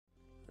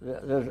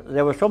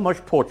there was so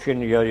much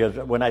poaching here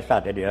when I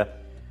started here.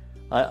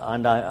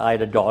 I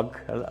had a dog,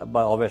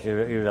 but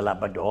obviously he was a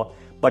Labrador,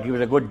 but he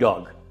was a good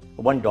dog.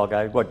 One dog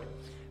I had good.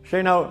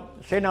 Say now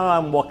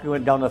I'm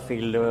walking down the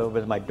field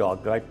with my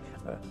dog, right?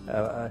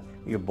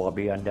 You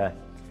Bobby, and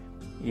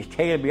his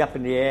tail be up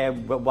in the air,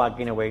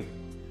 wagging away.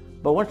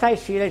 But once I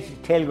see his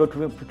tail go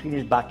between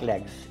his back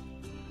legs,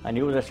 I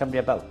knew there was somebody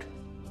about.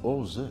 Oh,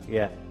 was it?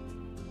 Yeah.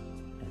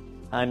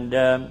 And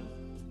I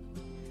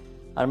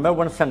remember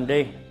one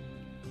Sunday,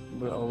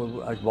 I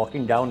was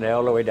walking down there,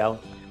 all the way down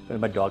with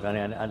my dog,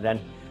 and then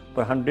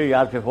for 100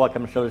 yards before I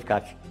come to his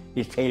catch,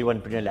 his tail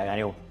went between his legs. I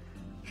knew.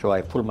 So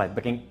I pulled my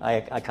bitting.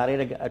 I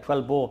carried a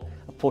 12-bore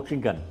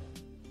poaching gun.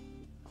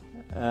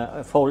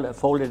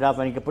 Folded up,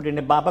 and you could put it in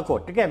a barber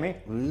coat. You get me?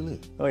 Really?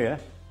 Oh yeah.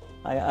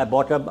 I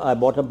bought a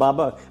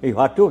barber. You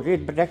had to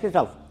protect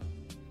yourself.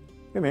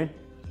 You mean?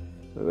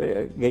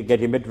 Get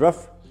him a bit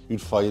rough.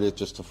 You'd fire it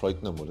just to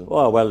frighten them, would you?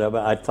 Oh well,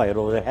 I'd fire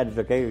over their heads.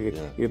 Okay,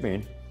 Yeah. you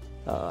mean?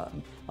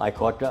 I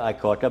caught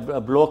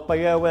a bloke by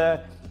here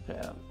where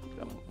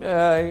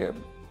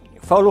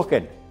foul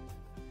looking,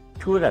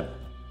 two of them,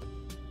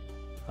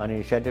 and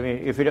he said to me,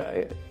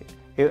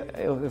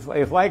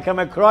 if I come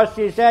across,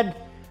 he said,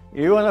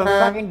 you and the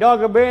fucking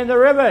dog will be in the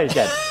river, he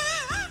said.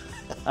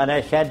 And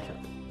I said,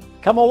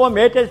 come over,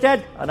 mate, I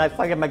said, and I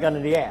fired my gun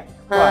in the air.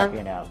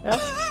 Fucking hell.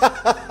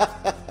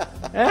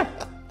 Yeah?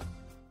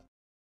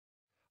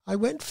 I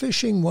went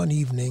fishing one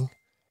evening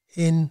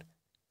in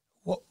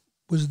what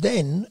was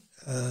then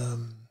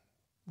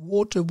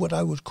water, what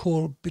I would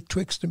call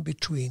betwixt and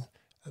between,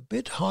 a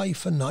bit high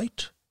for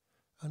night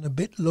and a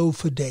bit low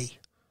for day.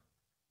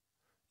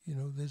 You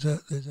know, there's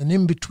an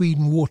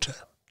in-between water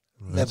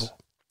level.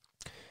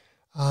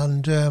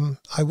 And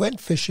I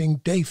went fishing,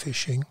 day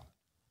fishing,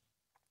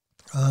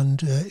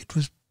 and it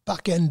was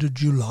back end of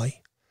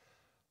July,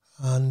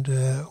 and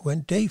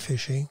went day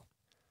fishing,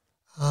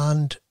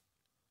 and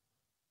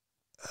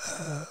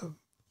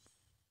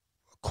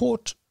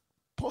caught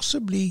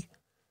possibly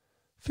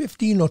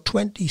 15 or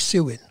 20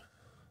 sewin.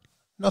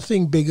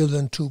 Nothing bigger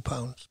than 2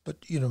 pounds, but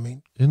you know what I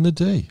mean. In the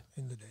day?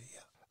 In the day,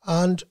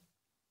 yeah. And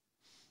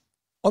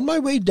on my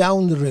way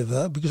down the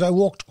river, because I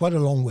walked quite a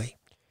long way,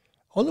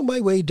 on my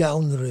way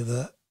down the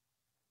river,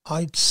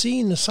 I'd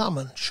seen a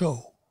salmon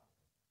show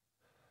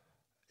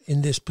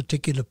in this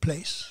particular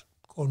place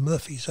called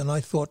Murphy's, and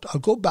I thought,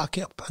 I'll go back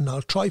up and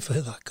I'll try for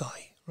that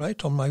guy,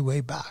 right, on my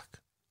way back.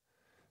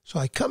 So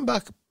I come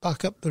back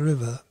up the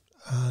river,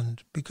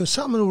 and because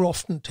salmon will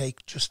often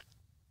take just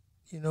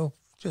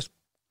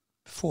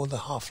before the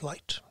half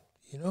light,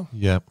 you know?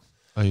 Yeah.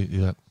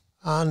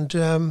 And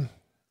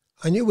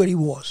I knew where he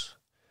was.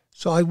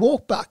 So I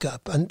walked back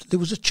up, and there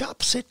was a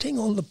chap sitting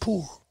on the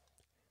pool.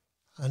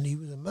 And he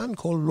was a man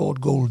called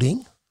Lord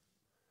Golding.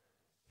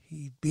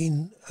 He'd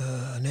been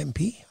an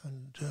MP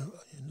and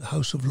in the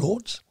House of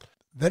Lords.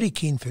 Very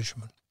keen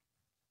fisherman.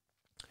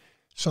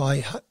 So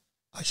I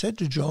said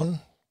to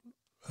John,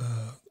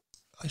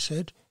 I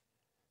said,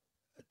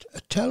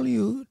 tell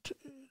you,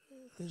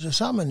 there's a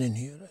salmon in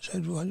here. I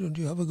said, why don't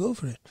you have a go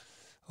for it?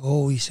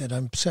 Oh, he said,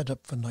 I'm set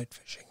up for night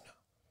fishing now.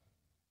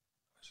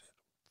 I said,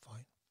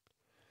 fine.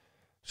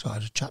 So I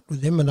had a chat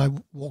with him, and I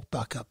walked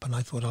back up, and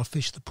I thought I'll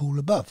fish the pool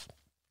above.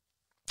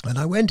 And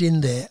I went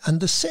in there, and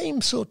the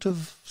same sort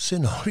of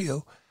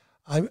scenario,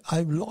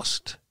 I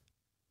lost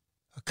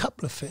a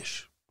couple of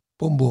fish,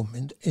 boom, boom,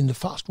 in the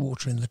fast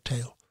water in the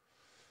tail.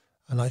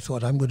 And I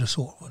thought, I'm going to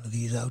sort one of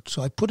these out.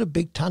 So I put a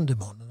big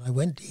tandem on, and I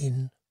went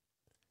in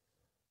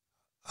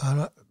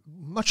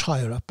much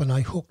higher up, and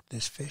I hooked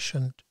this fish,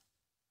 and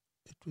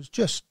it was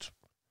just,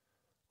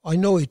 I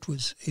know it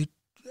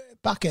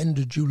back end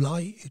of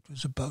July, it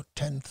was about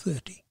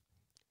 10:30.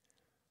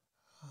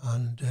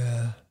 And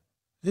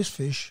this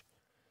fish,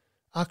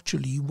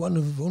 actually one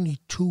of only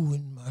two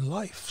in my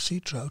life, sea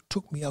trout,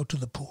 took me out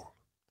of the pool.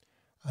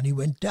 And he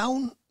went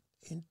down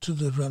into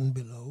the run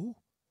below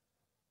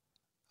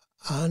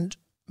and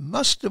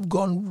must have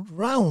gone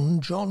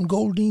round John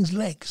Golding's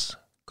legs,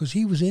 because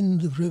he was in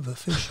the river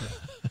fishing.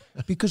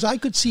 Because I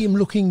could see him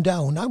looking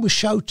down. I was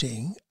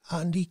shouting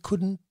and he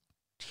couldn't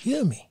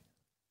hear me.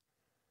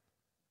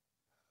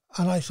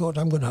 And I thought,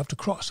 I'm going to have to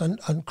cross.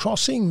 And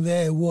crossing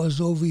there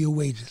was over your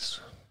waders.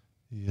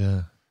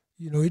 Yeah.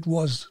 You know, it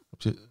was up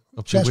to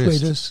chest your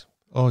waist. waders.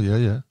 Oh,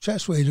 yeah.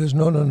 Chest waders,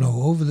 no,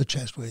 over the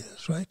chest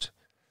waders, right?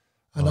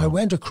 And I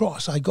went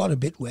across. I got a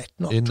bit wet,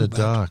 not in too the bad.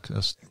 dark.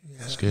 That's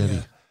scary.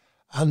 Yeah.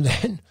 And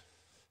then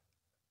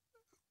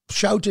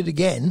shouted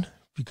again,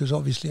 because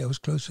obviously I was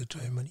closer to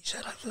him, and he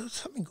said, there's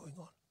something going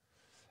on.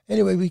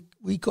 Anyway,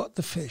 we got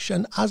the fish,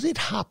 and as it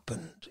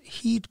happened,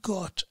 he'd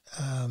got,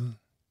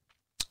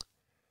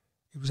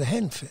 it was a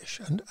henfish,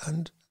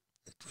 and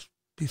it was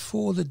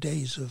before the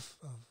days of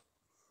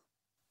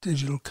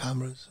digital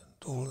cameras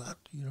and all that,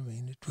 you know what I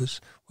mean?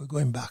 We're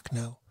going back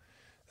now,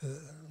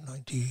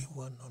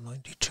 91 or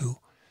 92.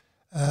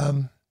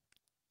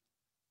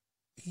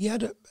 He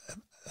had a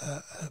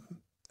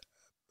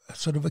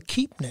sort of a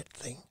keep net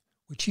thing,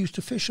 which he used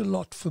to fish a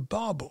lot for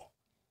barbel,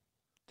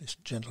 this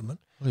gentleman.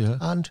 Oh, yeah.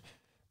 And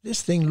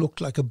this thing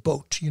looked like a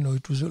boat. You know,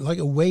 it was like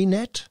a way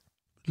net.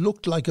 It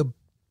looked like the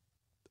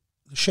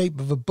shape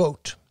of a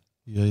boat.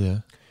 Yeah, yeah.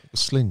 A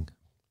sling.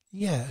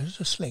 Yeah, it was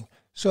a sling.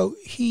 So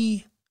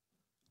we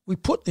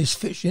put this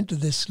fish into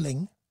this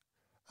sling,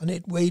 and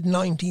it weighed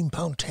 19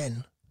 pound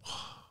 10.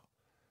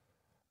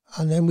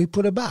 And then we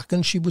put her back,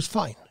 and she was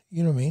fine.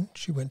 You know what I mean?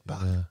 She went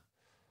back. Yeah.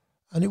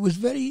 And it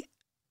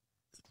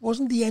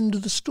wasn't the end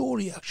of the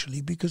story,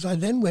 actually, because I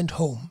then went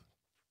home.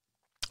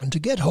 And to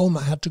get home,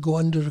 I had to go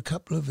under a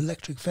couple of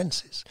electric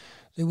fences.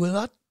 They were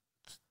that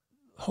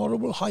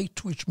horrible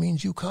height, which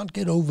means you can't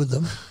get over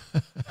them.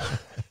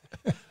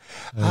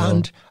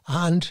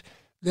 and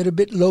they're a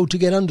bit low to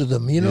get under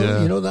them, you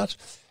know that.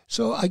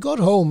 So I got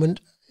home, and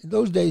in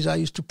those days I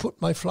used to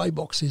put my fly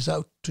boxes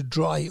out to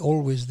dry.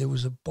 Always there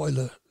was a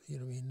boiler, you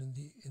know, in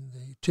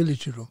the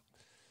utility room,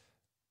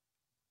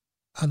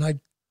 and I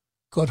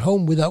got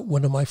home without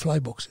one of my fly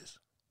boxes.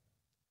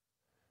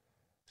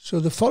 So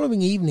the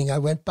following evening, I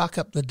went back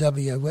up the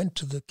Davies. I went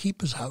to the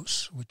keeper's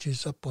house, which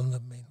is up on the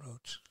main road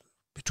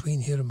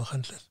between here and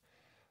Machynlleth.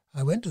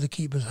 I went to the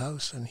keeper's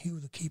house, and he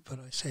was the keeper.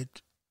 I said,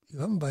 "You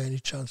haven't by any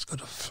chance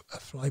got a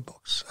fly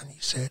box?" And he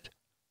said,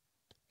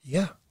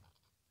 "Yeah,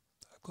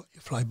 I've got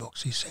your fly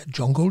box." He said,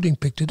 "John Golding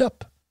picked it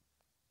up.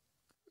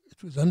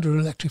 It was under an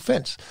electric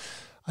fence."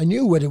 I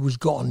knew when it was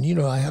gone. You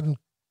know, I hadn't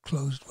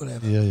closed,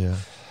 whatever. Yeah, yeah.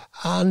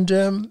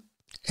 And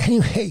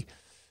anyway,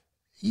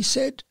 he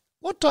said,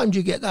 "What time did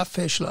you get that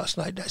fish last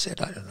night?" I said,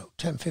 "I don't know,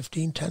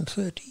 10:15,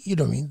 10:30. You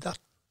know what I mean?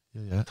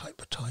 That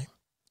type of time.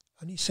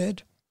 And he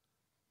said,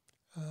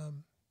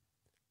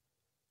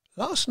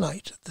 "Last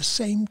night at the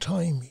same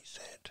time," he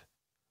said,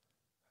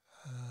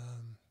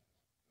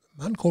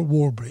 a man called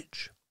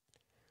Warbridge,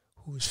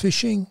 who was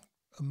fishing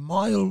a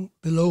mile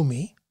below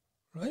me,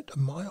 right? A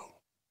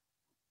mile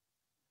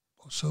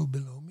or so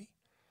below me,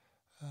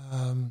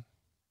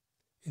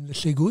 in the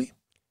Lligwy,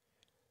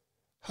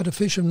 had a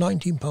fish of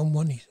 19 pound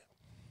 1, he said.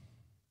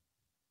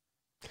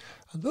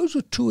 And those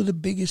were two of the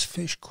biggest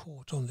fish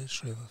caught on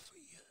this river for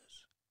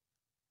years.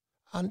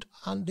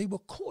 And they were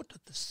caught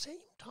at the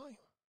same time.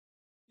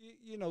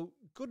 You know,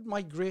 good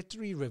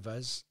migratory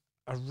rivers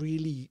are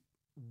really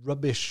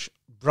rubbish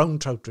brown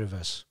trout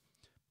rivers,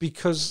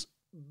 because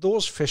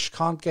those fish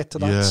can't get to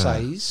that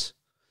size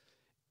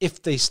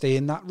if they stay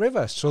in that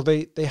river. So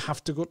they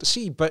have to go to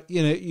sea. But,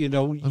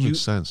 that makes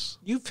sense.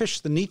 You fish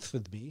the Neath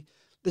with me.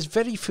 There's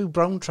very few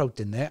brown trout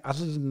in there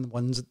other than the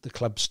ones that the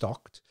club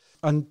stocked.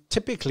 And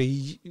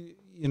typically,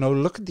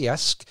 look at the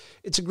Esk.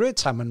 It's a great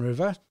salmon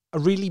river, a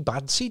really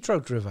bad sea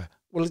trout river.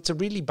 Well, it's a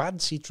really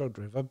bad sea trout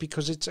river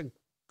because it's a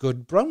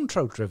good brown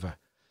trout river.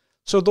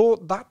 So though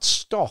that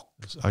stock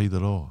it's either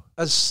or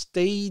has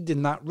stayed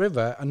in that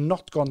river and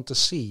not gone to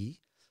sea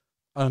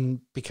and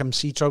become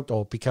sea trout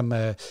or become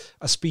a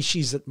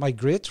species that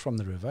migrates from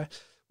the river,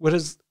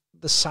 whereas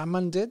the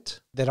salmon did.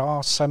 There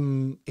are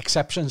some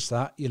exceptions to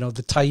that.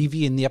 The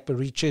Davies in the upper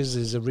reaches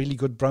is a really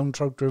good brown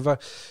trout river.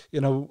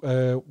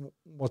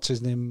 What's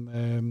his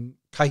name?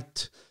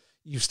 Kite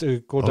used to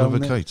go down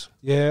there. Kite.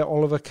 Yeah,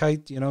 Oliver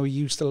Kite. He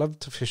used to love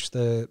to fish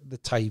the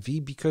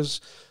Davies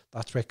because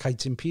that's where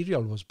Kite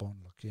Imperial was born.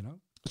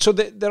 So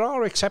there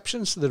are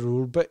exceptions to the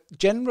rule, but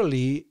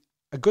generally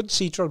a good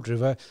sea trout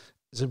river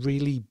is a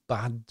really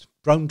bad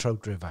brown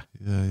trout river.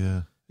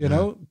 Yeah.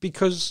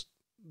 Because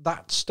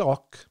that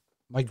stock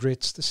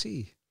migrates to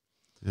sea.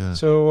 Yeah.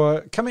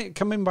 So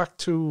coming back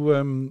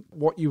to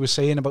what you were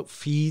saying about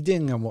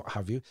feeding and what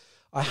have you,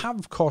 I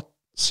have caught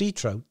sea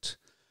trout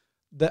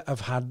that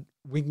have had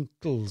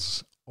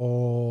winkles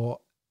or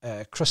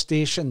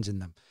crustaceans in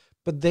them,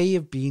 but they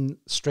have been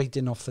straight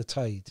in off the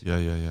tide.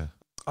 Yeah.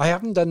 I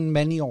haven't done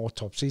many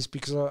autopsies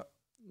because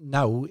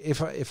now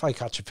if I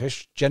catch a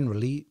fish,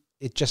 generally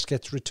it just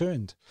gets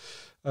returned.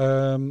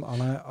 And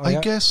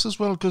I guess as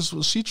well,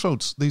 because sea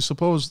trouts, I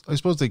suppose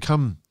they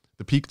come.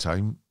 The peak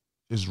time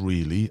is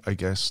really, I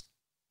guess,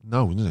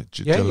 now, isn't it?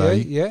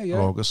 July,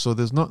 August. So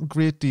there's not a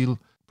great deal.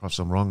 Perhaps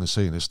I'm wrong in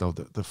saying this now.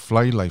 The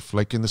fly life,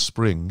 like in the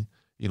spring,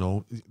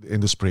 in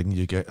the spring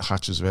you get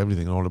hatches of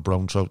everything, and all the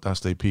brown trout, that's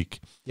their peak.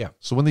 Yeah.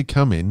 So when they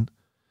come in,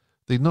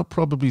 they're not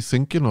probably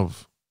thinking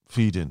of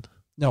feeding.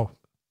 No,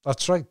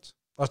 that's right.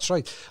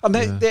 And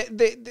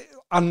they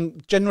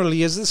and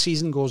generally as the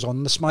season goes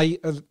on,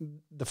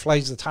 the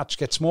flies that hatch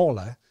get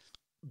smaller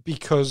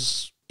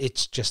because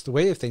it's just the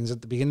way of things.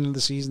 At the beginning of the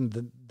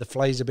season, the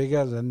flies are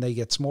bigger, then they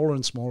get smaller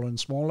and smaller and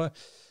smaller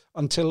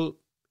until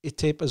it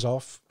tapers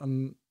off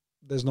and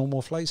there's no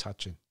more flies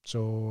hatching.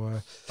 So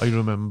I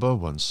remember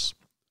once,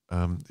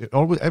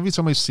 every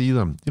time I see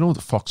them,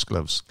 the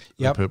foxgloves,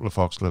 the purple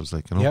foxgloves,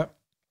 Yeah.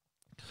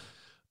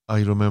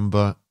 I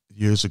remember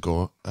years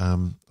ago, I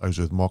was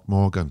with Mark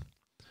Morgan,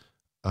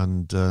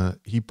 and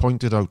he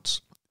pointed out,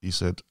 he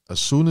said, as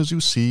soon as you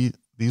see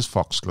these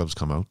foxgloves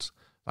come out,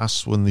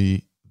 that's when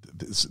the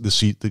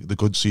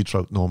good sea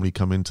trout normally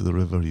come into the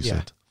river, he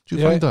said. Do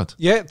you find that?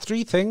 Yeah,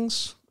 3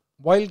 things: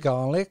 wild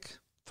garlic,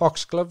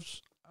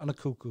 foxgloves, and a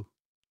cuckoo.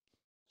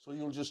 So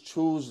you'll just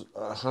choose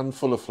a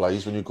handful of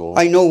flies when you go?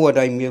 I know what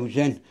I'm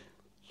using.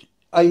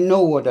 I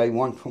know what I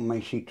want from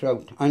my sea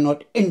trout. I'm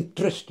not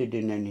interested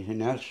in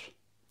anything else.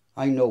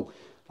 I know.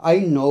 I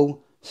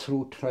know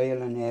through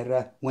trial and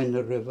error when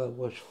the river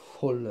was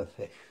full of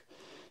fish.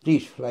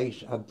 These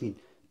flies have been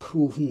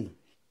proven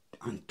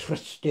and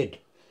trusted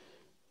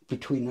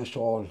between us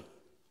all.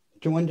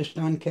 Do you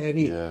understand,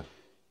 Ceri? Yeah.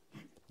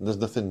 There's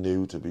nothing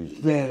new to be...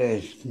 There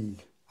is.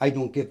 I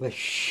don't give a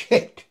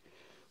shit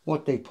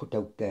what they put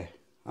out there.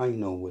 I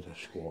know with a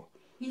score.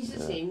 He's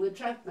the same with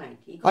Redman.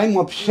 I'm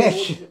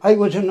obsessed. I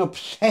was an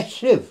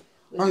obsessive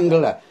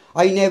angler.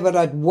 I never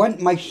had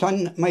one. My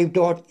son, my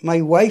daughter,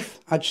 my wife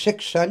had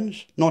 6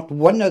 sons. Not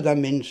one of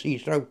them in sea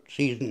trout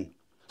season.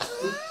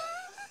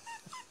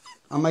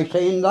 Am I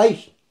saying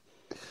lies?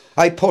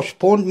 I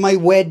postponed my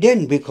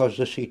wedding because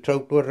the sea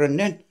trout were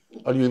running.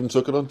 And you even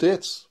took it on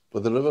dates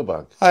with the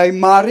riverbank? I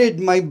married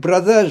my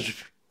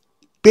brother's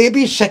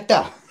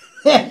babysitter.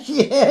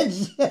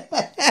 Yes.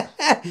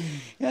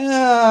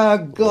 Oh,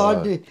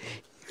 God. Wow.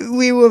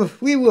 We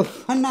were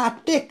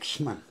fanatics,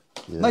 man.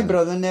 Yeah. My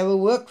brother never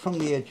worked from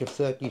the age of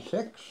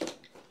 36.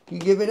 He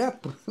gave it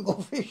up, go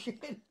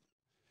fishing.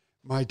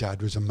 My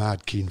dad was a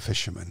mad keen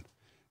fisherman.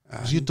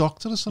 Was he a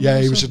doctor or something?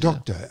 Yeah, he was a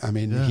doctor. Yeah. I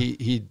mean, yeah.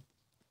 he'd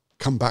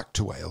come back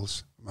to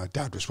Wales. My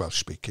dad was Welsh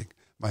speaking.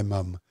 My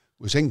mum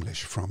was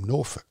English from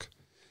Norfolk.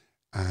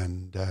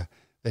 And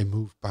they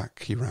moved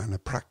back. He ran a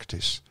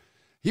practice.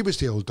 He was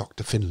the old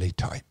Dr. Finlay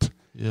type.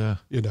 Yeah.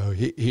 You know,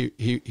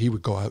 he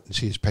would go out and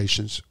see his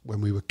patients. When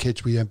we were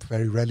kids, we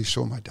very rarely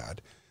saw my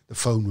dad. The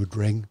phone would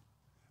ring.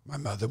 My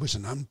mother was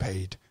an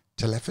unpaid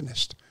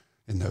telephonist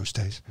in those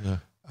days. Yeah.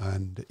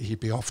 And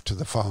he'd be off to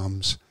the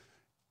farms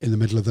in the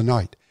middle of the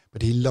night.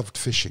 But he loved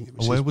fishing. It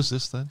was where was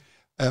this then?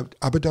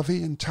 Abu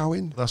Dhabi in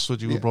Tywin. That's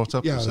what you were brought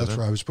up? Yeah, that's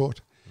where I was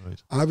brought.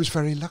 Right. I was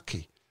very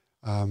lucky.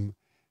 And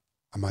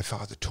my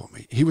father taught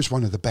me. He was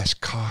one of the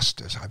best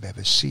casters I've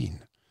ever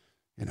seen.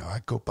 You know,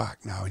 I go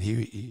back now and he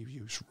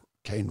used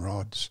cane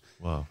rods.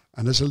 Wow.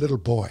 And as a little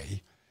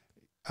boy,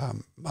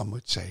 Mum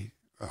would say,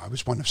 I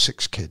was one of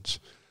 6 kids.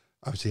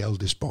 I was the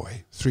eldest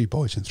boy, 3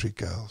 boys and 3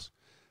 girls.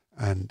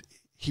 And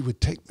he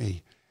would take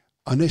me,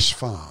 on his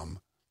farm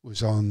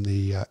was on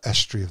the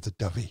estuary of the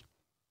Davies,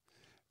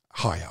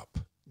 high up,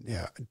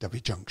 near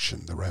Davies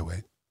Junction, the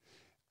railway.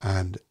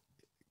 And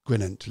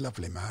Gwynant,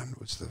 lovely man,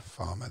 was the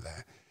farmer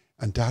there.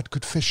 And Dad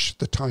could fish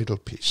the tidal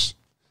piece.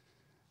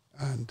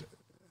 And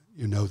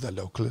you know the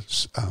local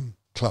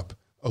club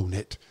own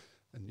it.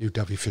 And New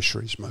Davies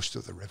Fisheries, most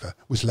of the river,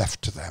 was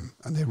left to them.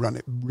 And they run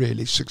it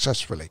really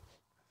successfully,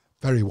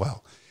 very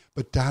well.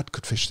 But Dad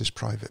could fish this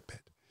private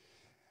bit.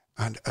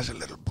 And as a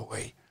little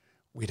boy,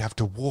 we'd have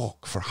to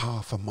walk for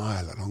half a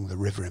mile along the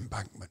river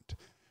embankment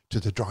to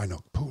the Dry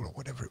Nook Pool, or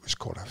whatever it was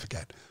called, I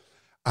forget.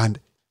 And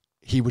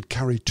he would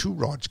carry 2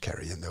 rods,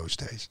 Ceri, in those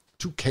days,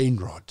 2 cane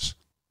rods.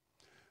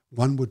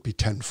 One would be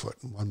 10 foot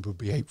and one would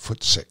be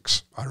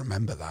 8'6". I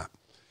remember that.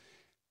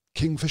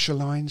 Kingfisher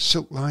lines,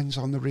 silk lines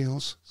on the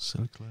reels.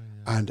 Silk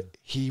line, yeah. And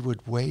he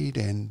would wade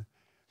in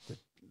the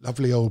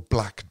lovely old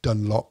black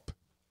Dunlop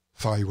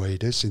thigh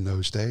waders in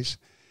those days.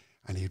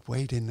 And he'd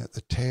wade in at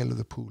the tail of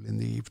the pool in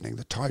the evening.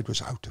 The tide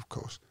was out, of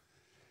course.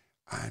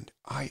 And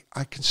I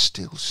can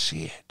still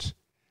see it.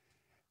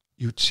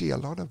 You'd see a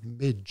lot of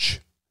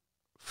midge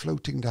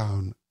floating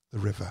down the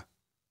river.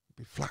 It'd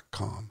be flat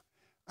calm.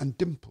 And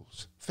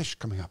dimples, fish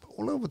coming up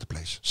all over the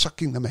place,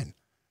 sucking them in.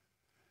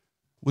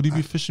 Would he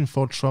be fishing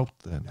for trout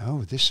then?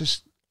 No, this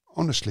is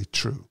honestly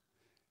true.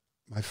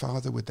 My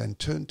father would then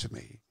turn to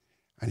me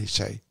and he'd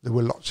say, there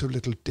were lots of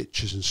little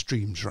ditches and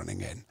streams running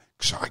in,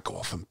 because I'd go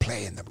off and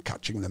play in them,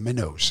 catching the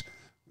minnows.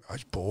 I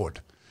was bored.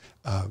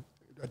 I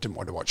didn't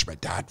want to watch my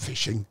dad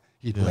fishing.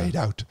 He'd wade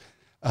out.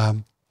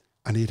 And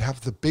he'd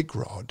have the big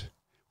rod,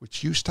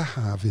 which used to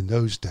have in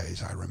those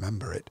days, I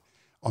remember it,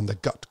 on the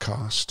gut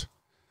cast.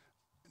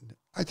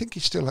 I think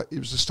it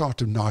was the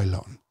start of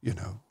nylon, you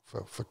know,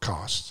 for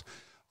casts.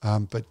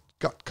 But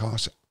gut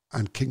cast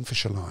and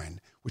kingfisher line,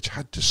 which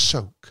had to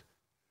soak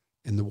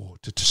in the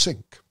water to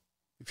sink,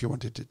 if you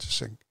wanted it to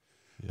sink.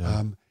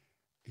 Yeah.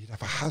 You'd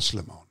have a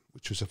haslam on,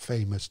 which was a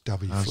famous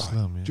Davies fly.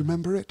 Haslam, yeah. Do you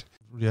remember it?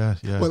 Yeah,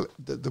 yeah. Well,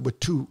 there were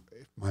 2,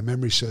 if my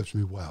memory serves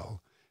me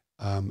well,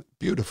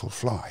 beautiful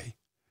fly.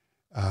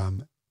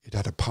 It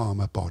had a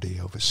Palmer body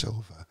over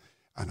silver,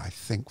 and I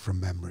think from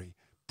memory,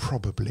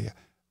 probably a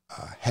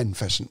hen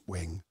pheasant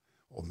wing,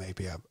 or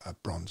maybe a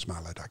bronze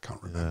mallard, I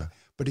can't remember. Yeah.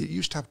 But it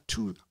used to have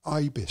 2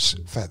 ibis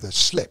feather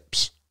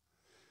slips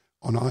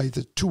on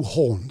either 2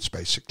 horns,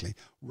 basically,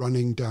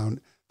 running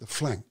down the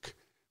flank,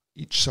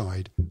 each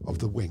side of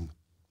the wing.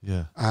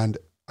 Yeah. And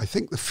I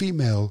think the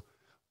female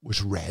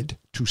was red,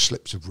 2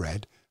 slips of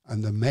red,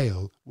 and the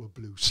male were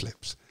blue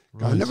slips.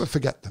 Right. I'll never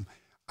forget them.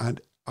 And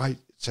I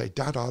say,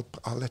 Dad, I'll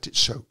let it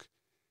soak.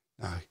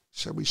 Now,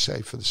 so we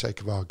say, for the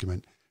sake of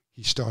argument,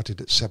 he started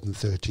at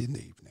 7:30 in the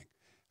evening,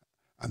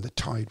 and the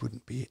tide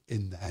wouldn't be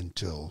in there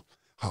until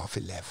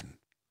 11:30.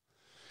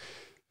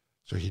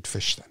 So he'd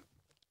fish then.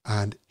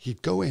 And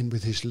he'd go in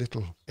with his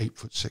little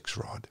 8'6"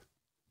 rod.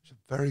 He's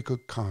a very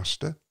good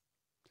caster.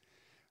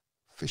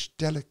 Fish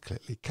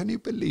delicately. Can you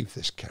believe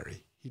this,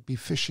 Ceri? he'd be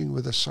fishing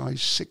with a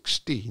size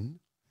 16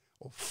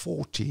 or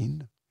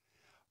 14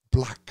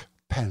 black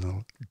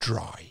pennel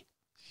dry.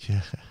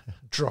 Yeah.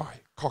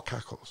 Dry,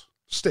 cockhackles,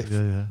 stiff,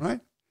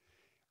 right?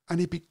 And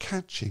he'd be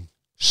catching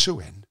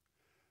suin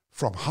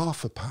from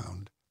 £0.5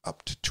 pound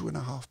up to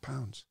 £2.5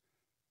 pounds.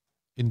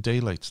 In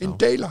daylight now? In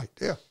daylight,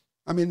 yeah.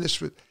 I mean,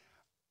 this was...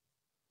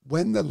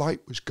 When the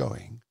light was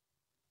going,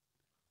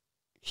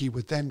 he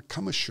would then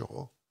come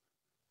ashore,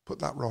 put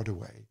that rod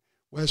away.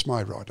 Where's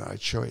my rod? And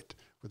I'd show it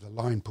with the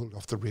line pulled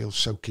off the reel,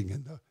 soaking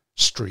in the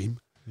stream.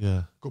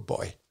 Yeah. Good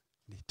boy.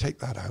 And he'd take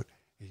that out,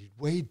 and he'd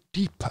wade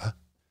deeper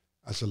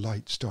as the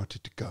light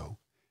started to go.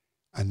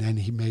 And then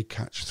he may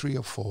catch 3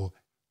 or 4,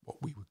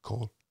 what we would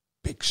call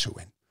big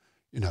suin,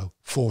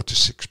 4 to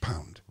 6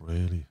 pound.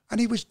 Really? And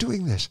he was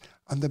doing this.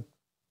 And the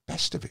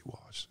best of it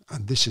was,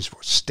 and this is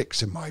what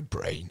sticks in my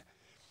brain,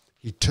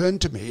 he'd turn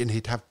to me and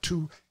he'd have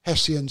 2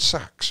 Hessian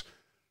sacks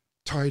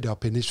tied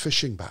up in his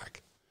fishing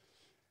bag.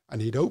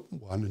 And he'd open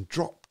one and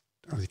drop,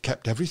 he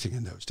kept everything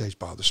in those days,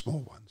 bar the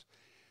small ones.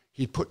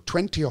 He'd put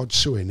 20-odd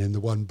suin in the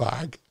one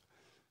bag,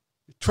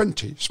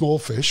 20 small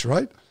fish,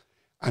 right?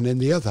 And in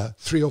the other,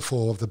 3 or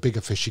 4 of the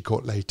bigger fish he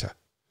caught later.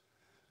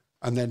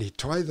 And then he'd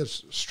tie the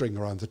string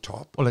around the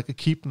top. Or like a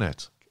keep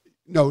net?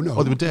 No.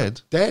 Oh, they were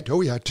dead? Dead,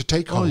 oh yeah, to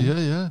take home. Oh,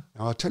 yeah.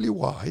 Now, I'll tell you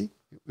why.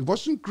 It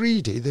wasn't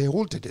greedy, they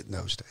all did it in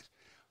those days.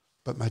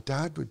 But my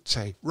dad would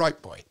say, right,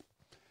 boy,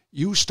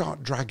 you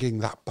start dragging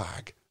that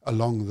bag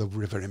along the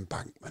river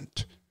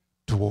embankment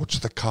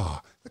towards the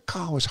car. The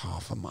car was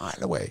half a mile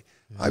away.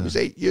 Yeah. I was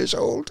 8 years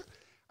old.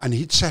 And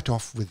he'd set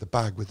off with the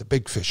bag with the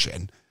big fish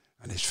in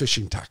and his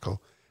fishing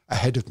tackle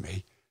ahead of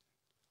me.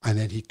 And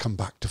then he'd come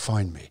back to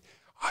find me.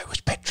 I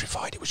was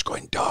petrified. It was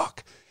going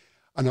dark.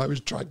 And I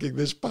was dragging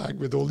this bag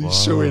with all these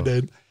suin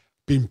in,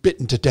 being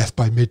bitten to death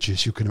by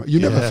midges. You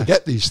never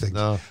forget these things.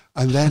 No.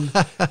 And then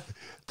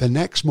the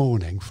next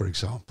morning, for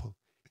example,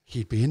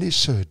 he'd be in his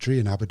surgery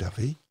in Abu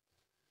Dhabi,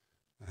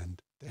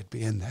 and they'd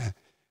be in there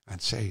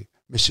and say,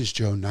 Mrs.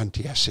 Joan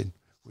Nanty Essin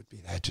would be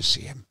there to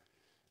see him.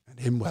 And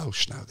in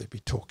Welsh now, they'd be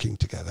talking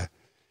together,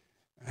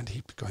 and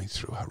he'd be going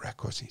through her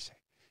records, and he'd say,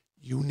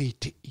 you need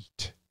to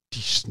eat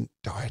decent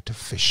diet of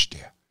fish,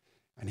 dear.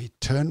 And he'd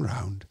turn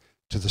round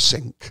to the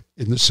sink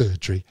in the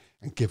surgery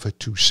and give her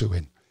 2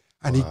 suin.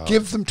 And he'd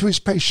give them to his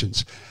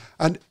patients.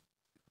 And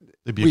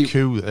there'd be a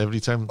queue every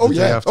time.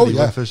 After he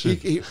went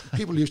fishing.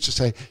 People used to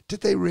say,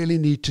 did they really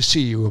need to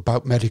see you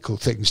about medical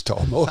things,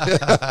 Tom?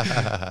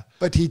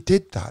 But he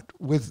did that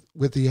with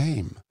the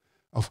aim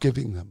of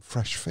giving them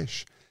fresh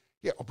fish.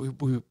 Yeah,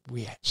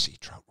 we ate sea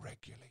trout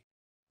regularly.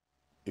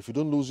 If you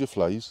don't lose your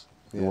flies,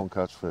 you won't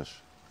catch fish.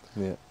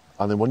 Yeah.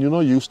 And then when you're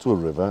not used to a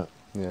river,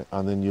 yeah,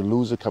 and then you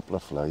lose a couple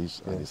of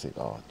flies, and you think,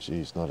 oh,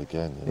 geez, not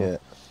again. Yeah.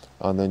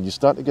 And then you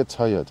start to get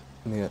tired.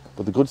 Yeah.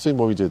 But the good thing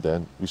what we did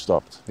then, we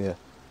stopped. Yeah.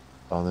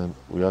 And then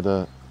we had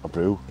a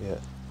brew. Yeah.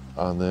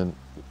 And then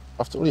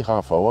after only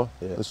half hour,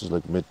 yeah, this was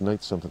like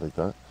midnight, something like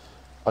that,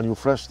 and you were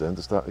fresh then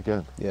to start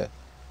again. Yeah.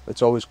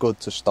 It's always good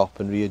to stop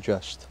and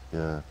readjust.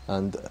 Yeah.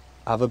 And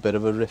have a bit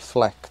of a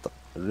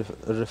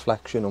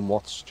reflection on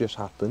what's just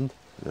happened.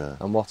 Yeah.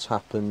 And what's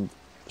happened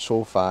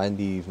so far in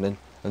the evening.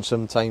 And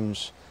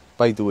sometimes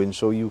by doing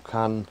so you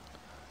can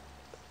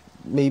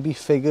maybe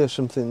figure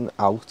something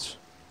out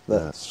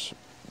that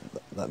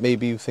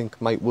maybe you think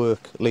might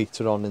work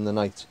later on in the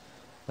night.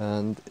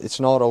 And it's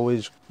not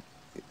always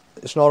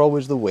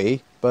the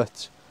way,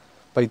 but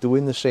by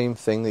doing the same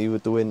thing that you were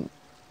doing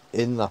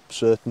in that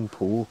certain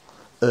pool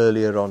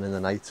earlier on in the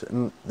night,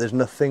 and there's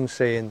nothing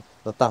saying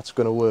that that's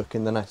going to work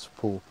in the next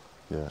pool.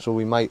 Yeah. So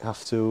we might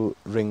have to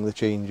ring the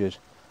changes.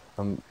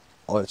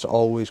 It's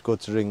always good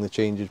to ring the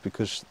changes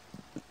because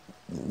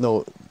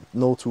no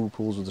 2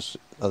 pools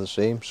are the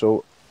same.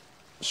 So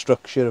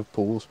structure of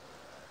pools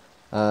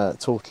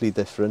totally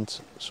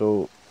different.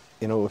 So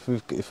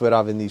if we're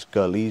having these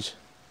gullies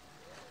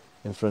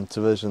in front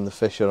of us and the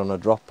fish are on a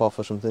drop off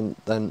or something,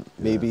 then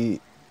maybe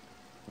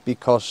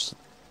because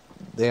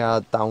they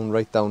are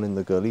right down in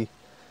the gully,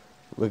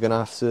 we're going to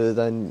have to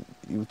then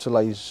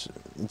utilise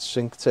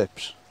sink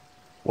tips.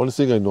 One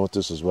thing I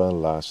noticed as well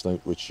last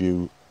night,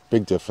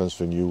 big difference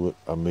from you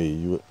and me,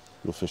 you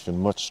were fishing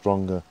much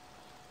stronger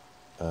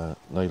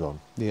nylon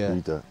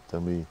leader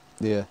than me.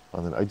 Yeah.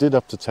 And then I did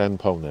up to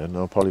 £10 then, and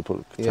I'll probably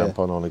put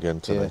 £10 on again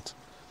tonight.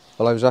 Yeah.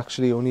 Well, I was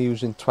actually only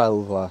using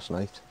 12 last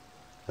night.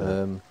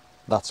 Yeah.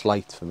 That's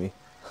light for me.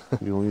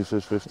 You only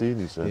fish 15,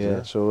 he said.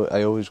 Yeah, so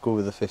I always go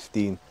with the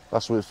 15.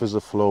 That's if there's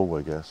a flow,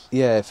 I guess.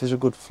 Yeah, if there's a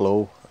good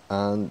flow,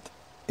 and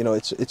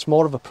it's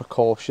more of a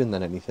precaution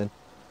than anything,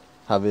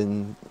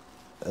 having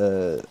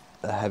a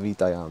heavy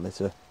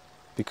diameter,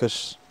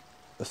 because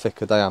a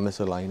thicker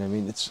diameter line. I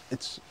mean,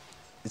 it's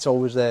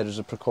always there as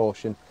a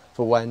precaution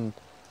for when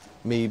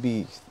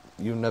maybe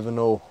you never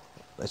know.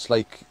 It's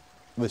like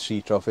with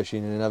sea trout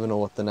fishing, you never know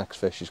what the next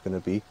fish is going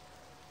to be,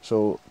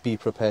 so be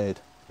prepared.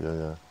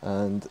 Yeah.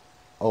 And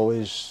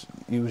always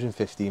using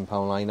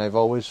 £15 line, I've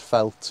always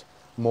felt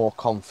more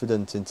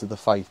confident into the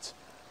fight.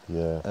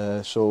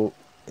 Yeah. So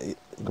you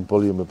can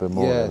bully them a bit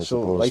more. Yeah.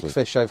 So like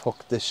fish I've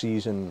hooked this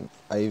season,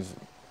 I've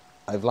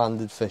I've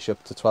landed fish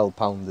up to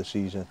 £12 this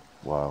season.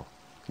 Wow.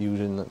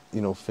 Using,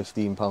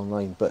 £15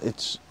 line. But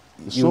it's...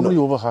 There's so many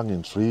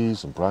overhanging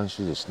trees and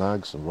branches and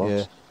snags and rocks.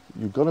 Yeah.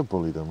 You've got to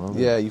bully them, haven't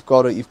you? Yeah, you've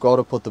got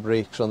to put the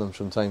brakes on them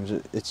sometimes.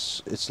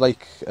 It's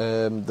like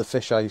the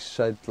fish I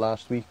said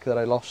last week that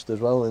I lost as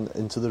well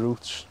into the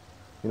roots.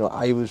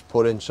 I was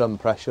putting some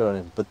pressure on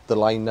him, but the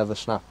line never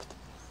snapped.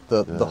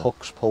 The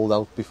hooks pulled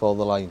out before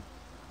the line.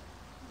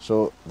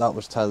 So that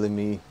was telling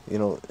me,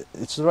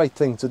 it's the right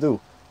thing to do.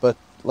 But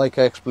like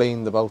I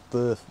explained about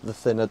the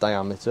thinner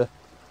diameter,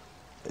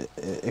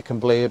 it can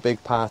play a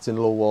big part in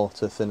low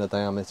water, thinner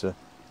diameter.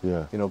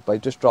 Yeah. By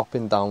just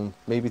dropping down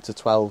maybe to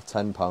 12,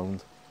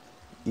 £10,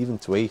 even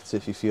to 8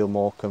 if you feel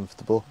more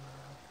comfortable.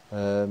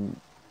 Giving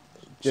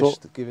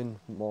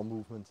more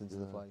movement into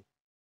the fly.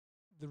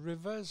 The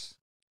rivers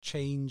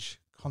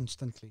change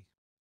constantly.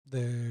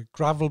 The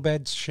gravel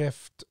beds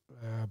shift,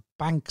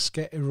 banks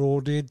get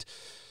eroded,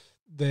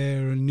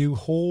 there are new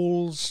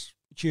holes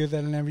here, there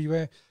and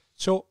everywhere.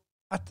 So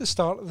at the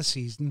start of the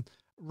season,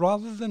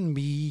 rather than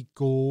me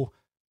go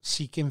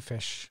seeking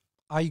fish,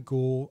 I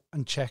go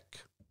and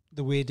check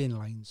the wade-in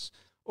lines.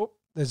 Oh,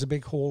 there's a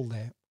big hole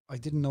there. I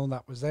didn't know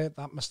that was there.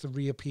 That must have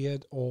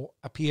reappeared or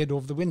appeared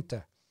over the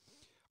winter.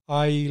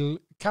 I'll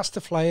cast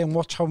a fly and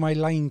watch how my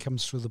line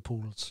comes through the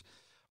pools.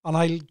 And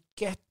I'll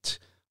get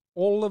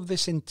all of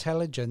this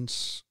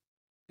intelligence,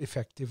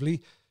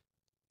 effectively,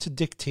 to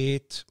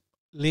dictate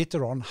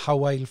later on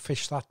how I'll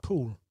fish that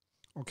pool.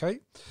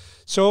 Okay?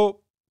 So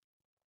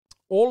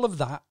all of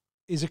that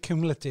is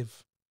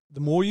accumulative. The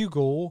more you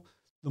go,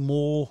 the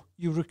more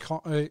your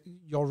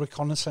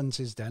reconnaissance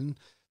is done,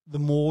 the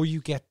more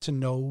you get to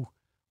know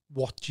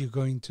what you're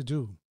going to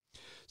do.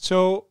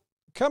 So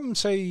come,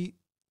 say,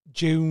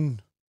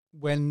 June,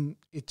 when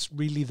it's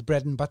really the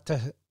bread and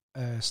butter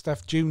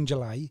stuff, June,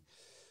 July,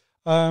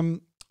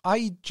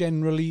 I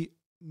generally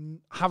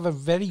have a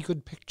very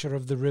good picture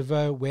of the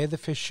river, where the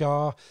fish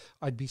are.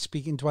 I'd be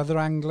speaking to other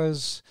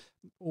anglers,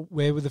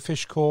 where were the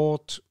fish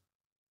caught,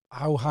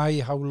 how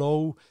high, how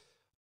low.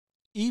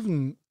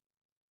 Even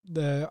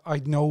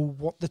I'd know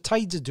what the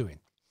tides are doing.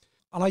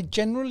 And I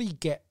generally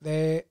get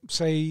there,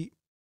 say,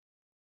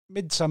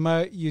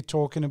 midsummer, you're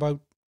talking about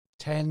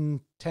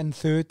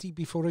 10:30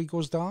 before it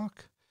goes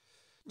dark.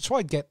 So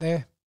I'd get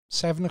there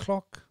 7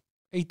 o'clock,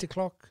 8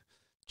 o'clock,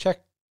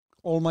 check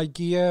all my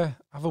gear,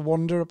 have a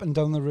wander up and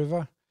down the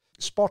river,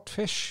 spot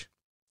fish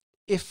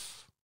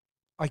if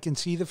I can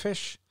see the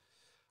fish,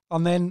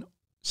 and then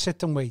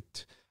sit and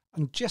wait.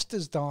 And just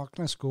as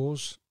darkness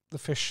goes, the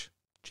fish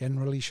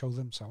generally show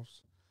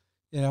themselves.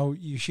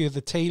 You hear the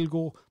tail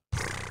go,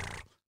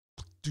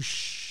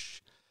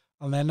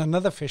 and then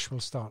another fish will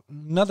start,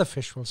 and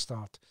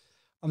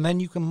then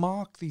you can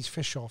mark these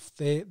fish off.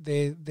 They're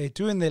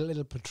doing their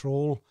little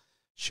patrol,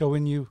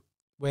 showing you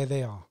where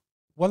they are.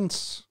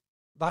 Once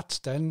that's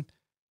done,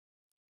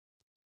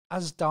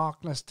 as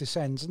darkness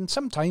descends, and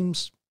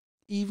sometimes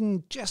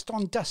even just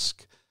on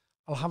dusk,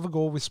 I'll have a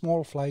go with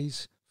small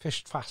flies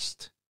fished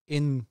fast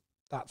in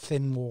that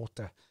thin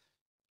water.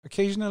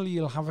 Occasionally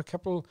you'll have a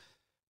couple,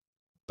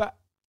 but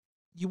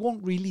you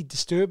won't really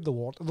disturb the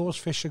water. Those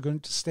fish are going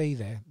to stay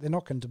there. They're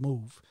not going to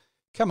move.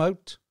 Come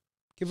out,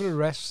 give it a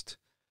rest,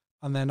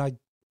 and then I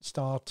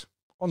start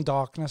on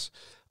darkness.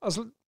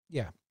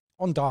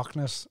 On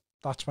darkness,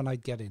 that's when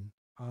I'd get in,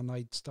 and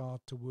I'd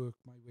start to work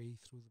my way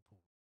through the pool.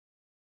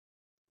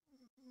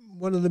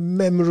 One of the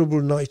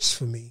memorable nights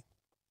for me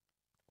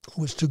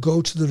was to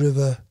go to the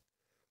river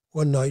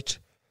one night,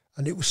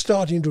 and it was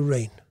starting to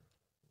rain.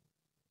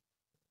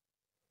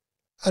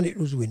 And it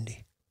was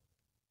windy.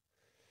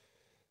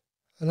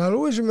 And I'll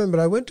always remember,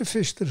 I went to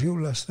fish the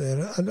Rhiwlas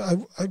there, and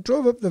I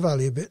drove up the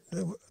valley a bit.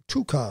 There were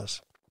 2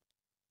 cars.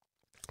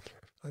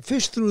 I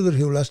fished through the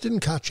Rhiwlas,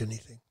 didn't catch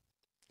anything,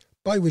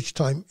 by which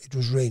time it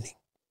was raining,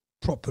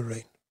 proper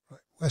rain, right?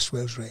 West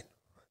Wales rain.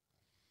 Right?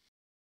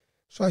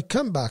 So I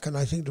come back and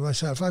I think to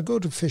myself, I go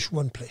to fish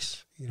one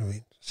place,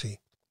 see.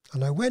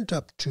 And I went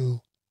up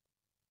to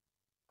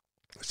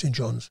St.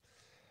 John's,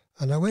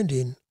 and I went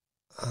in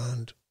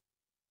and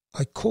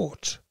I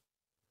caught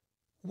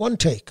one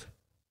take,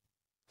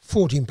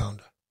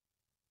 14-pounder.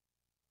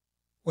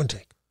 One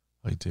take.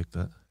 I take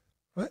that.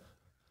 Right?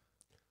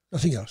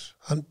 Nothing else.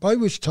 And by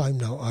which time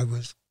now I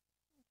was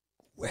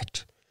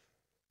wet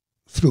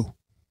through.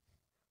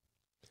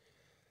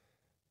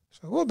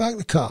 So I went back to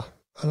the car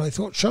and I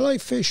thought, shall I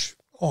fish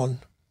on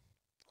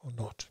or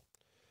not?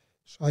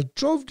 So I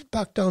drove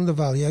back down the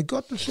valley. I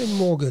got to St.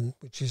 Morgan,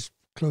 which is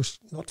close,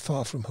 not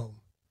far from home.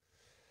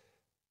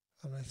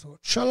 And I thought,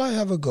 shall I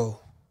have a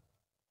go?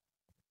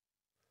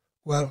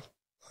 Well,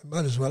 I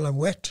might as well. I'm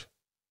wet.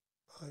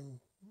 I'm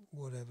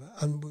whatever.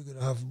 And we're going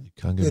to have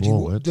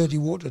dirty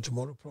water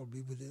tomorrow,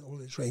 probably, with all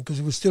this rain, because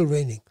it was still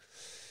raining.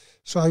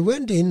 So I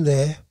went in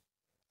there,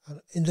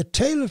 and in the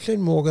tail of St.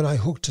 Morgan, I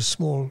hooked a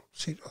small,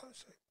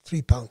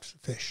 3-pound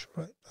fish,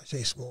 right? I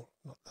say small,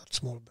 not that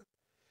small, but.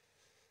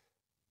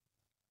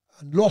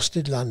 And lost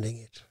it landing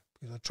it,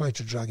 because I tried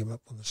to drag him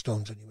up on the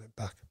stones and he went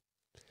back.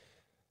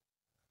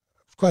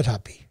 I was quite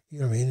happy,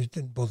 It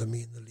didn't bother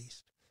me in the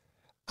least.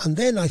 And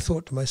then I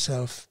thought to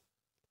myself,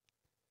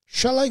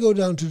 shall I go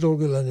down to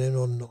Dolgolanen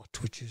or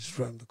not, which is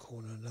round the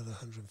corner, another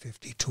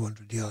 150,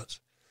 200 yards?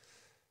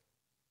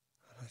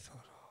 And I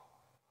thought,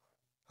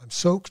 I'm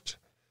soaked.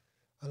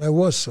 And I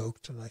was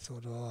soaked, and I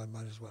thought, I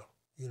might as well.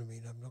 You know what I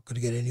mean? I'm not going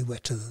to get any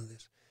wetter than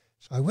this.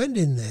 So I went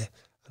in there,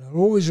 and I'll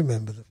always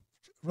remember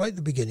right at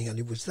the beginning, and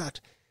it was that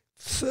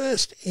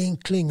first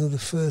inkling of the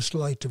first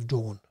light of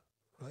dawn,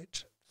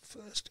 right?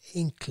 First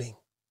inkling.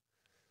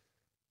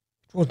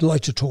 It wasn't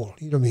light at all,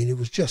 you know what I mean? It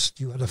was just,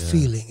 you had a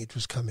feeling it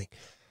was coming.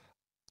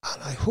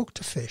 And I hooked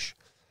a fish,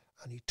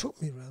 and he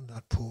took me around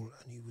that pool,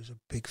 and he was a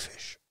big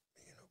fish,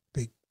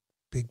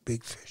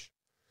 big fish.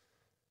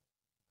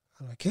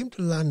 And I came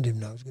to land him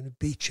now, I was going to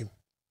beach him.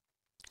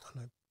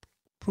 And I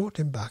brought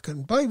him back,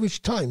 and by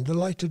which time the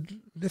light had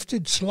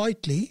lifted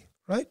slightly,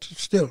 right?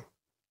 Still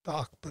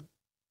dark, but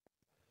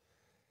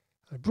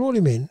I brought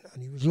him in,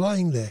 and he was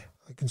lying there.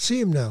 I can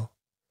see him now.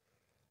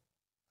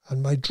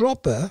 And my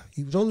dropper,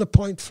 he was on the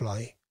point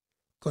fly,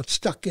 got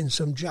stuck in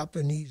some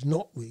Japanese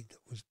knotweed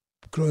that was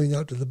growing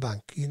out of the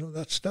bank. You know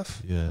that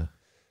stuff? Yeah.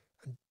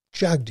 And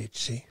jagged it,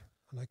 see?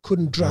 And I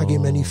couldn't drag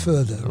him any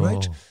further,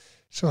 right?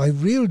 So I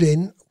reeled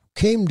in,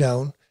 came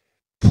down,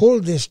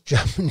 pulled this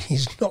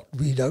Japanese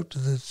knotweed out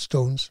of the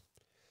stones.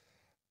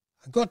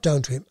 I got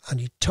down to him, and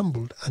he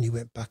tumbled, and he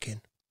went back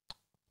in.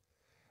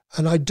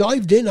 And I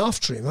dived in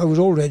after him. I was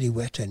already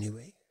wet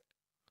anyway,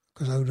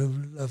 because I would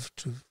have loved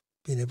to have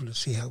been able to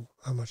see how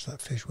much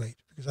that fish weighed,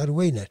 because I had a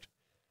weigh net.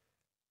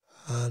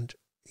 And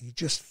he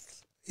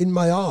just, in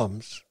my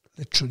arms,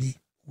 literally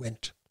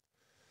went.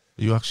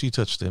 You actually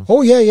touched him?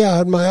 Oh, yeah, I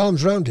had my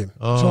arms round him.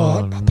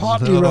 So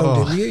partly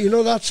around him. You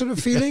know that sort of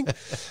feeling?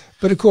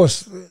 But of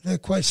course, they're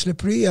quite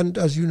slippery, and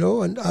as you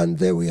know, and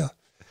there we are.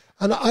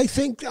 And I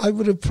think I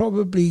would have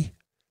probably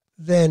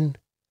then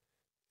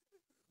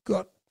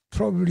got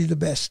probably the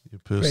best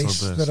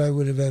race that I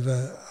would have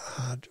ever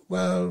had.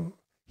 Well,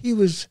 he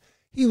was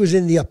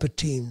in the upper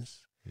teens.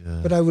 Yeah.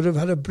 But I would have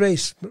had a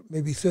brace,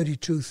 maybe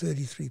 32,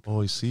 33.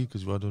 Oh, I see,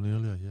 because you had one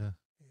earlier, yeah.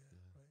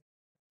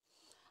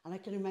 And I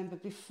can remember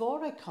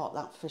before I caught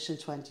that fish in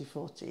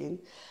 2014,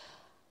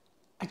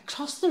 I'd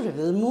crossed the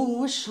river, the moon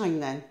was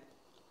shining,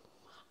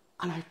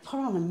 and I put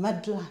on a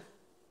muddler.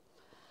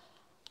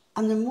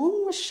 And the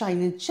moon was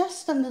shining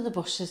just under the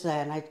bushes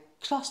there, and I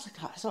crossed like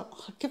that. I thought,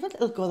 I'll give it a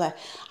little go there.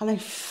 And I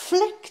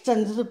flicked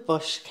under the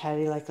bush,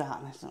 Ceri, like that,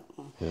 and I thought,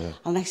 yeah.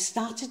 And I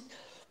started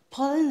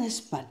pulling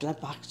this muddler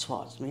back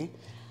towards me,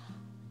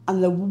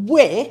 and the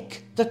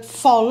wake that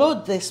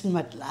followed this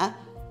muddler,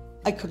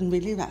 I couldn't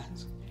believe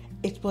it.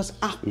 It was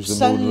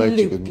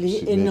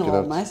absolutely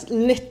enormous,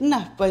 lit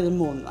up by the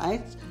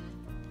moonlight.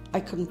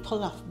 I couldn't pull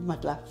that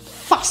muddler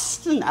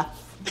fast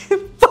enough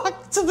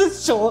back to the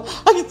shore.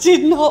 I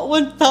did not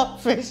want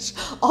that fish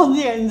on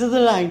the end of the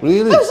line.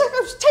 Really? I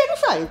was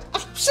terrified,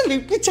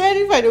 absolutely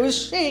terrified. I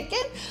was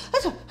shaking.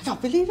 I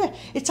can't believe it.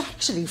 It's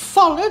actually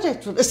followed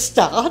it from the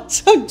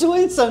start. I'm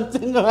doing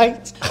something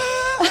right.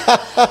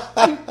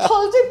 I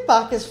pulled it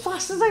back as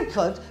fast as I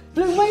could,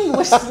 blew my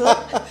whistle.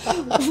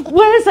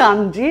 Where's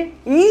Andy?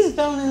 He's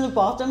down in the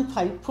bottom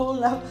pipe pool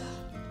now.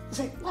 I was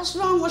like, what's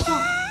wrong?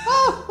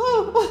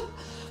 Oh.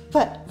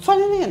 But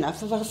funnily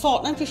enough, about a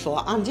fortnight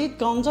before, Andy had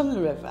gone down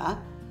the river,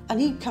 and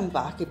he'd come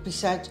back. He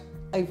said,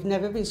 I've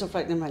never been so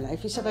frightened in my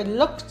life. He said, I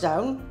looked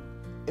down,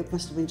 it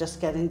must have been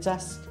just getting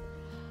dusk.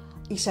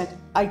 He said,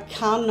 I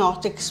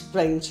cannot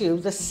explain to you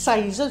the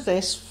size of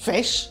this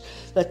fish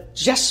that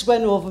just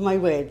went over my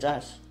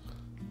waders.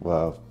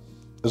 Wow.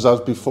 Was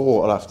that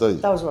before or after?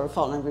 That was about a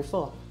fortnight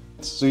before.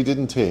 So you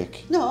didn't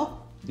take? No.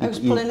 I was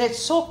pulling it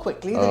so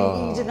quickly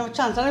that he didn't have a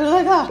chance. And I was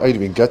like that. I'd have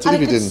been gutted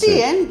if you didn't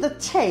take. And I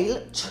could see the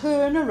tail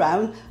turn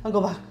around and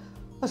go back.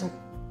 I was like,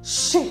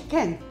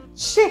 shaking.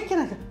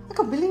 I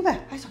couldn't believe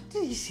it. I thought,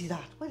 did he see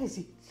that? Where is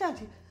he?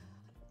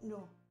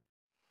 No.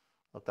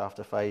 Looked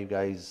after 5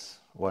 guys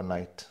one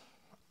night.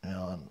 You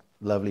know, and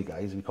lovely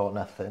guys. We caught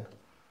nothing.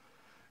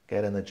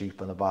 Get in the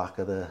Jeep on the back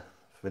of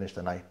finish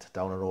the night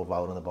down a road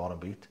out on the bottom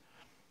beat.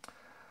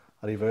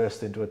 I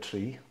reversed into a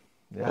tree.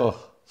 Yeah. Oh.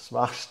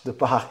 Smashed the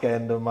back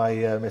end of my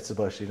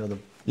Mitsubishi. You know,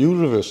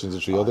 you reversed into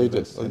the tree, or they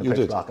did? You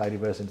did? Back, I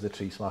reversed into the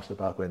tree, smashed the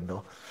back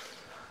window,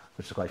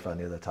 which was quite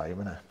funny at the time,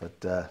 innit?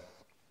 But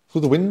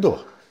through the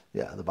window?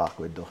 Yeah, the back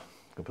window,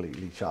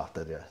 completely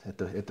shattered. Yeah,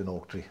 hit an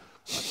oak tree.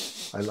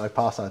 I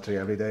pass that tree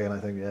every day, and I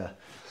think, yeah,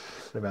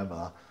 remember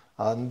that.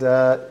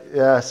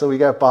 And so we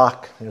get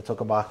back.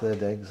 Took him back to the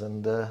digs,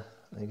 and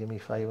he gave me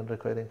 500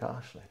 quid in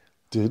cash. Like.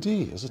 Did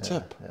he? As a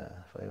tip? Yeah,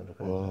 500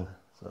 quid. Wow.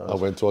 So I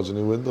went towards a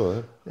new window,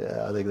 eh?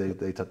 Yeah, I think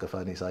they took a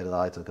funny side of that.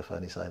 I took a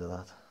funny side of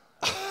that.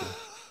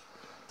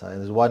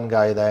 There's one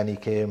guy then, he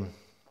came.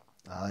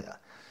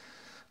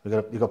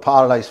 You got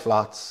Paradise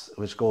Flats,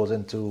 which goes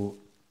into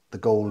the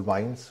gold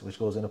mines, which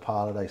goes into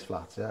Paradise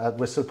Flats. Yeah? At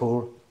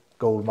Whistlepool,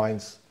 gold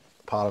mines,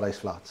 Paradise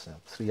Flats. Yeah?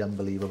 3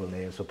 unbelievable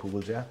names for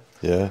pools, yeah?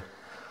 Yeah.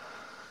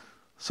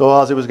 So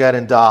as it was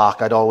getting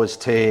dark, I'd always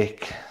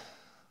take,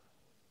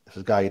 if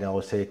a guy, I'd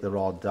always take the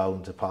rod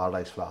down to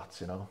Paradise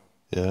Flats, you know?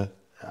 Yeah.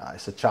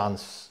 It's a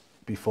chance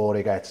before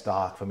it gets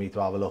dark for me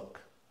to have a look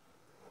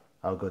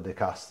how good their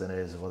casting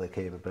is, what their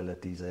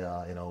capabilities they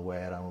are, you know,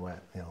 where,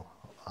 you know,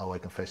 how I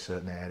can fish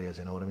certain areas,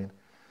 you know what I mean?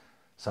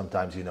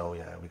 Sometimes you know,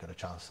 yeah, we got a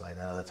chance tonight,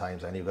 and other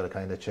times then you've got to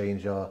kind of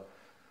change your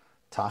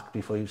tack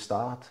before you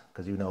start,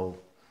 because you know,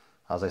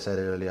 as I said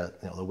earlier,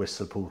 you know, the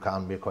whistle pool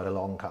can be quite a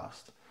long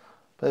cast.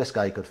 But this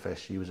guy could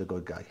fish, he was a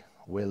good guy.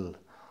 Will,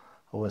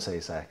 I wouldn't say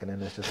second,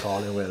 and let's just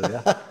call him Will,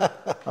 yeah?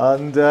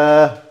 And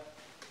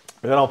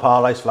we got on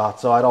Paradise Flat,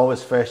 so I'd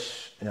always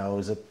fish, you know, it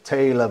was a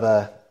tail of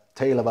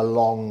a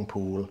long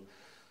pool,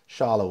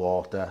 shallow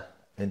water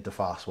into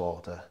fast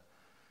water.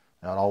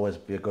 You know, it'd always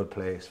be a good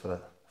place for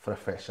a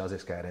fish as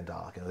it's getting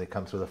dark. You know, they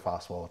come through the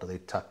fast water, they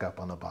tuck up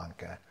on the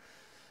bank.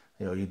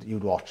 You know,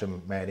 you'd watch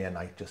them many a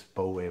night just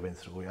bow waving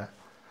through. Yeah.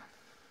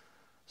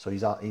 So he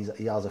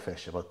has a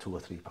fish about 2 or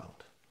 3 pound.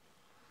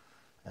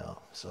 You know,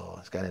 so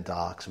it's getting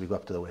dark, so we go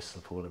up to the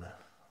whistle pool and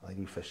I think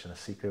we fishing a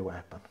secret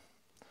weapon.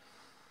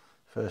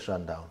 First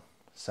run down,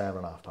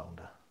 7.5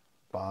 pounder,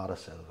 bar of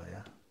silver.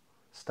 Yeah,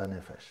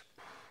 stunning fish.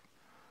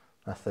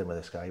 Nothing with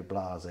this guy,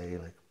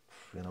 blasé, like,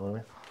 you know what I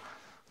mean?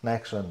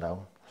 Next run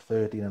down,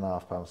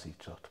 13.5 pound sea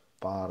trout,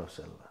 bar of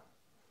silver.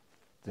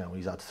 You know,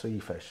 he's had 3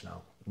 fish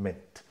now,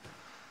 mint,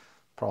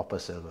 proper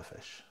silver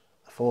fish.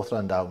 The 4th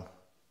run down,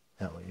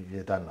 you know,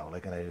 you're done now,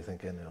 like, and you're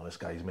thinking, you know, this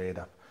guy's made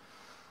up.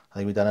 I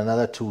think we've done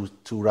another two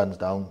runs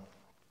down,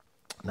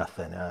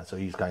 nothing, yeah. So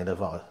he's kind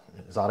of, oh,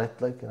 is that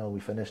it? Like, you know, we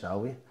finished now,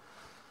 we?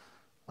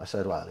 I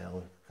said, well, you know,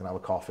 we can have a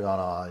coffee on,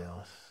 or, you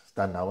know, it's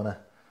done now, innit?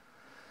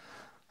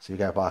 So you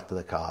get back to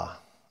the car,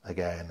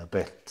 again, a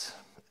bit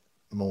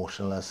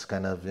motionless,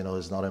 kind of, you know,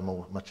 there's not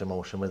much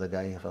emotion with the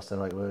guy, if that's the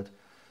right word.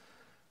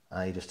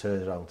 And he just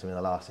turns around to me, and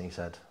the last thing he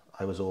said,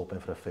 I was hoping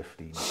for a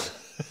 15.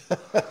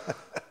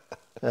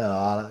 You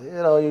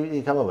know,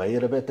 you come away,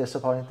 you're a bit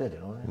disappointed, you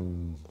know.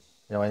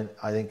 You know,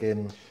 I think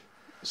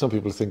some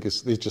people think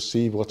they just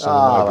see what's on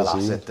the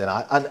magazine. Well, that's it, then.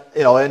 And,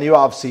 you know, and you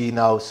have seen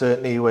now,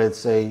 certainly with,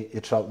 say,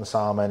 your trout and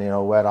salmon, you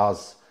know,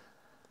 whereas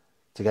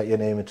to get your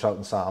name in trout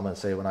and salmon,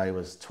 say when I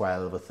was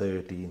 12 or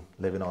 13,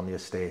 living on the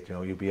estate, you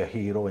know, you'd be a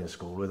hero in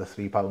school with a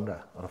 3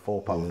 pounder or a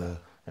 4 pounder. Yeah.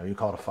 You know, you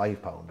caught a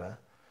 5 pounder.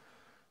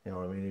 You know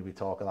what I mean? You'd be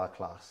talking that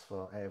class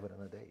forever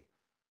and a day.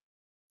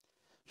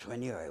 So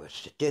anyway, I was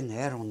sitting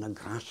there on the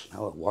grass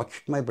now. I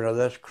watched my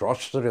brothers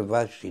cross the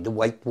river, see the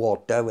white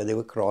water where they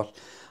were crossed,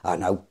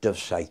 and out of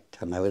sight.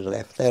 And I was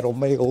left there on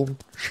my own,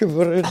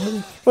 shivering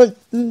and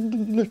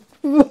frightened.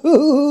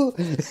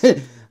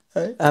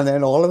 And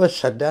then all of a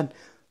sudden,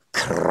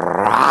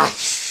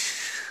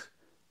 crash!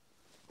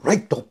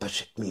 Right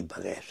opposite me,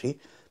 but there, see?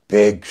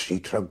 Big sea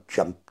trout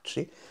jumped,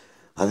 see?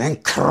 And then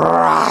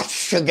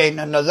crash again,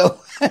 another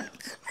one.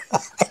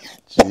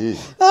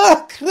 Jeez.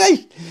 Oh,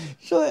 Christ!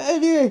 So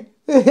anyway,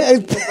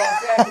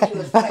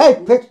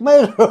 I picked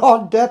my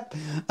rod up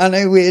and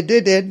I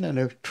waded in and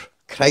I was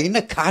trying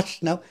to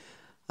cast now,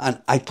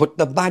 and I put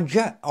the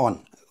badger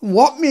on.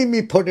 What made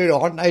me put it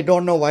on, I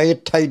don't know why. I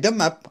tied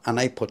him up and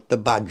I put the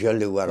badger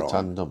lure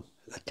on. The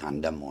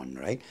tandem on,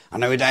 right?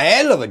 And it was a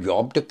hell of a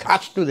job to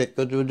cast with it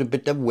because there was a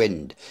bit of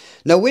wind.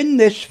 Now in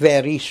this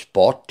very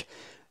spot,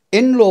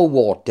 in low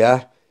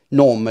water,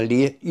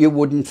 normally you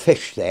wouldn't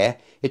fish there.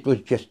 It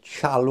was just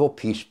shallow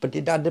piece, but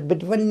it had a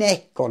bit of a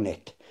neck on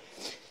it.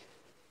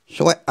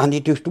 So, and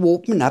it used to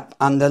open up,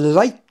 and the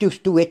light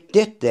used to hit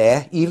it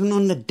there, even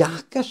on the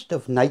darkest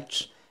of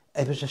nights.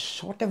 It was a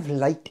sort of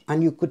light,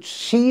 and you could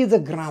see the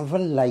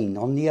gravel line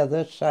on the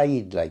other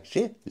side, like,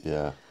 see?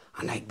 Yeah.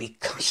 And I'd be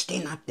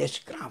casting at this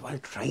gravel,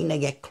 trying to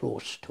get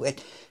close to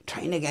it,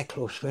 couldn't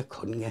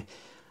get,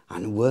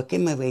 and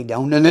working my way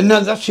down, and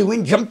another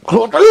sea jumped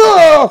close,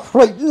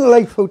 frightened the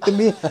life out of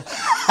me.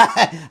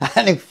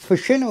 And I'm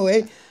fishing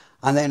away,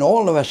 and then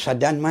all of a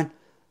sudden, man,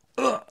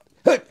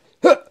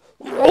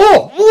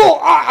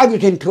 I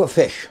was into a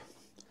fish.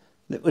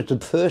 It was the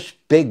first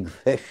big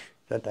fish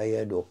that I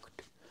had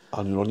hooked.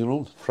 And you're on your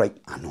own?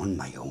 And on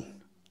my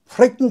own.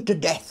 Frightened to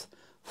death.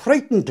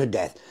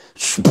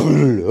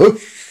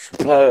 Splush,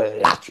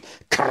 splash,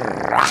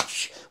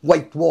 crash,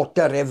 white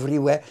water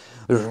everywhere.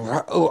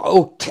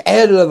 Oh,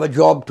 hell of a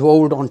job to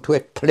hold on to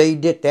it.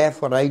 Played it there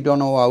for I don't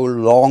know how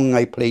long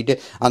I played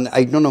it. And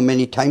I don't know,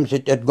 many times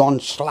it had gone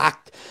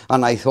slack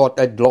and I thought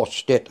I'd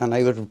lost it. And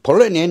I was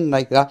pulling in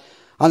like that.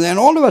 And then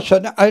all of a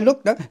sudden I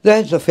looked up,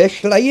 there's a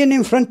fish lying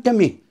in front of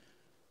me.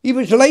 He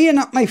was lying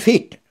at my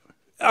feet.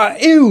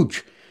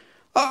 Huge.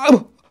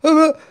 I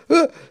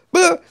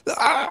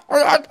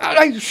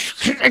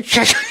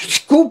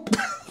scooped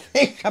the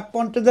fish up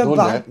onto the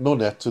bank. No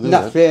net to the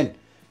Nothing. Net.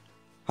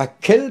 I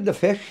killed the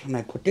fish and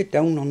I put it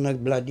down on the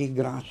bloody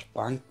grass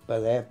bank by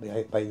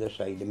the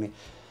side of me.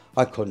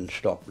 I couldn't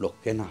stop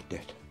looking at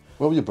it.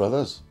 Where were your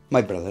brothers?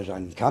 My brothers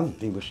hadn't come.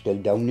 They were still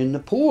down in the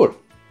pool.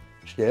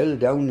 I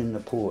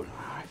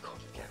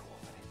couldn't get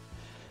over it.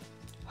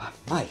 Oh,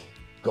 my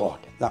God,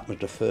 that was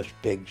the first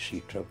big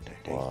sea trout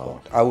that I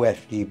caught. How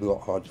hefty it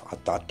was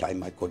at that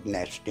time, I couldn't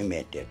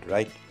estimate it,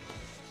 right?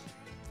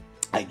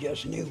 I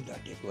just knew that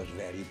it was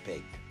very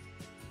big.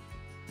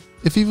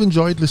 If you've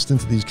enjoyed listening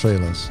to these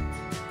trailers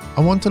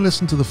and want to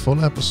listen to the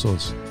full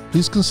episodes,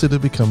 please consider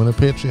becoming a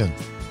Patreon.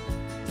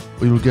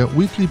 where you'll get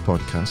weekly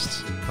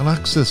podcasts and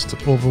access to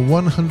over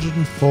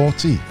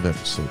 140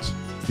 episodes,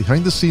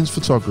 behind-the-scenes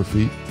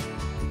photography,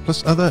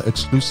 plus other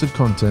exclusive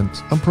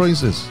content and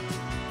prizes.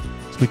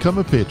 To become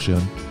a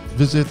Patreon,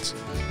 visit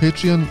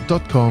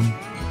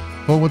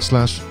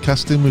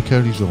patreon.com/Casting with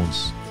Ceri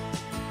Jones,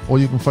 or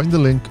you can find the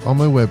link on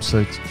my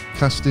website,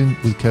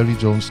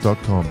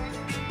 castingwithcerijones.com.